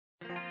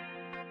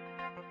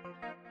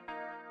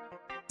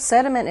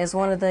Sediment is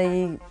one of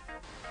the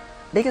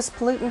biggest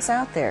pollutants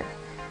out there,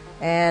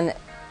 and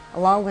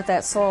along with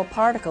that soil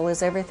particle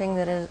is everything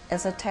that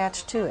is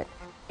attached to it.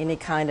 Any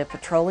kind of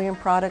petroleum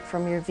product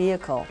from your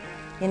vehicle,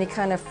 any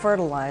kind of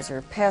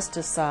fertilizer,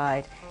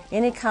 pesticide,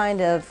 any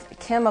kind of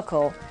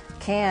chemical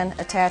can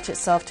attach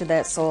itself to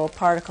that soil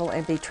particle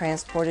and be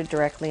transported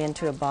directly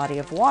into a body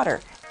of water.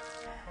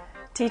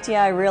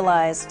 TTI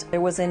realized there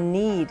was a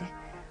need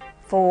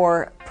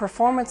for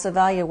performance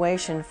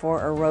evaluation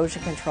for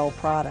erosion control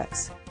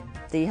products.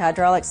 The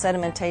Hydraulic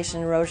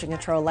Sedimentation Erosion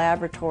Control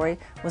Laboratory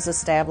was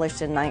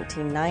established in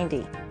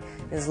 1990.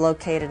 It is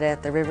located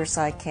at the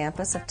Riverside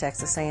campus of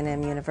Texas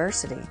A&M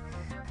University.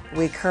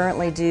 We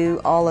currently do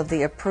all of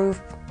the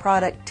approved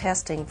product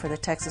testing for the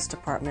Texas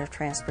Department of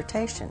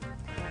Transportation.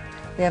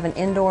 We have an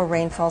indoor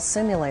rainfall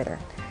simulator.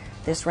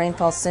 This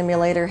rainfall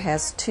simulator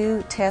has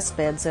 2 test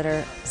beds that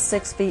are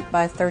 6 feet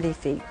by 30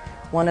 feet.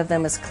 One of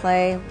them is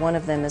clay, one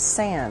of them is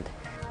sand.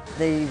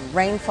 The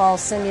rainfall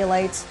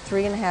simulates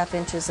 3.5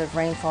 inches of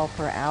rainfall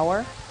per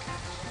hour.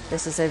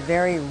 This is a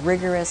very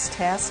rigorous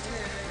test,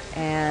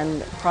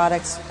 and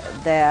products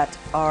that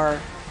are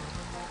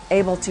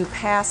able to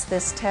pass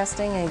this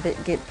testing and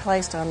get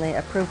placed on the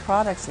approved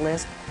products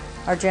list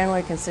are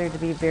generally considered to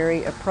be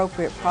very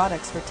appropriate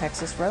products for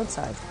Texas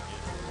roadsides.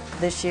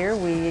 This year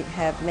we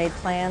have made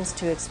plans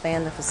to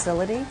expand the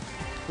facility.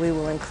 We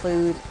will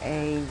include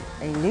a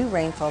new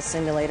rainfall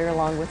simulator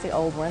along with the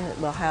old one that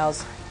will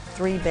house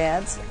 3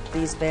 beds.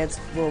 These beds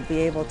will be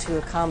able to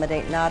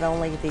accommodate not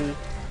only the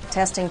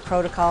testing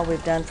protocol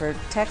we've done for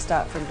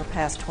TxDOT for the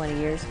past 20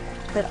 years,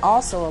 but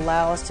also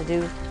allow us to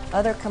do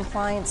other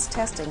compliance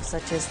testing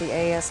such as the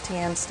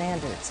ASTM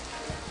standards.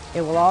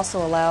 It will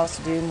also allow us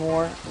to do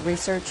more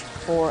research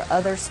for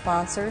other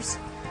sponsors,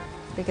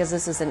 because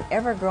this is an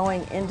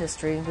ever-growing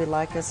industry. We'd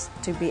like us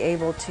to be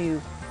able to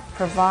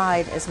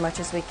provide as much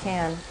as we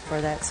can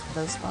for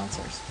those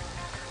sponsors.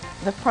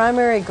 The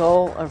primary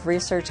goal of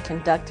research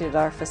conducted at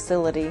our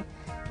facility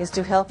is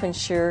to help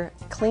ensure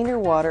cleaner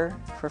water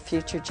for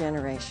future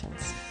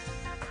generations.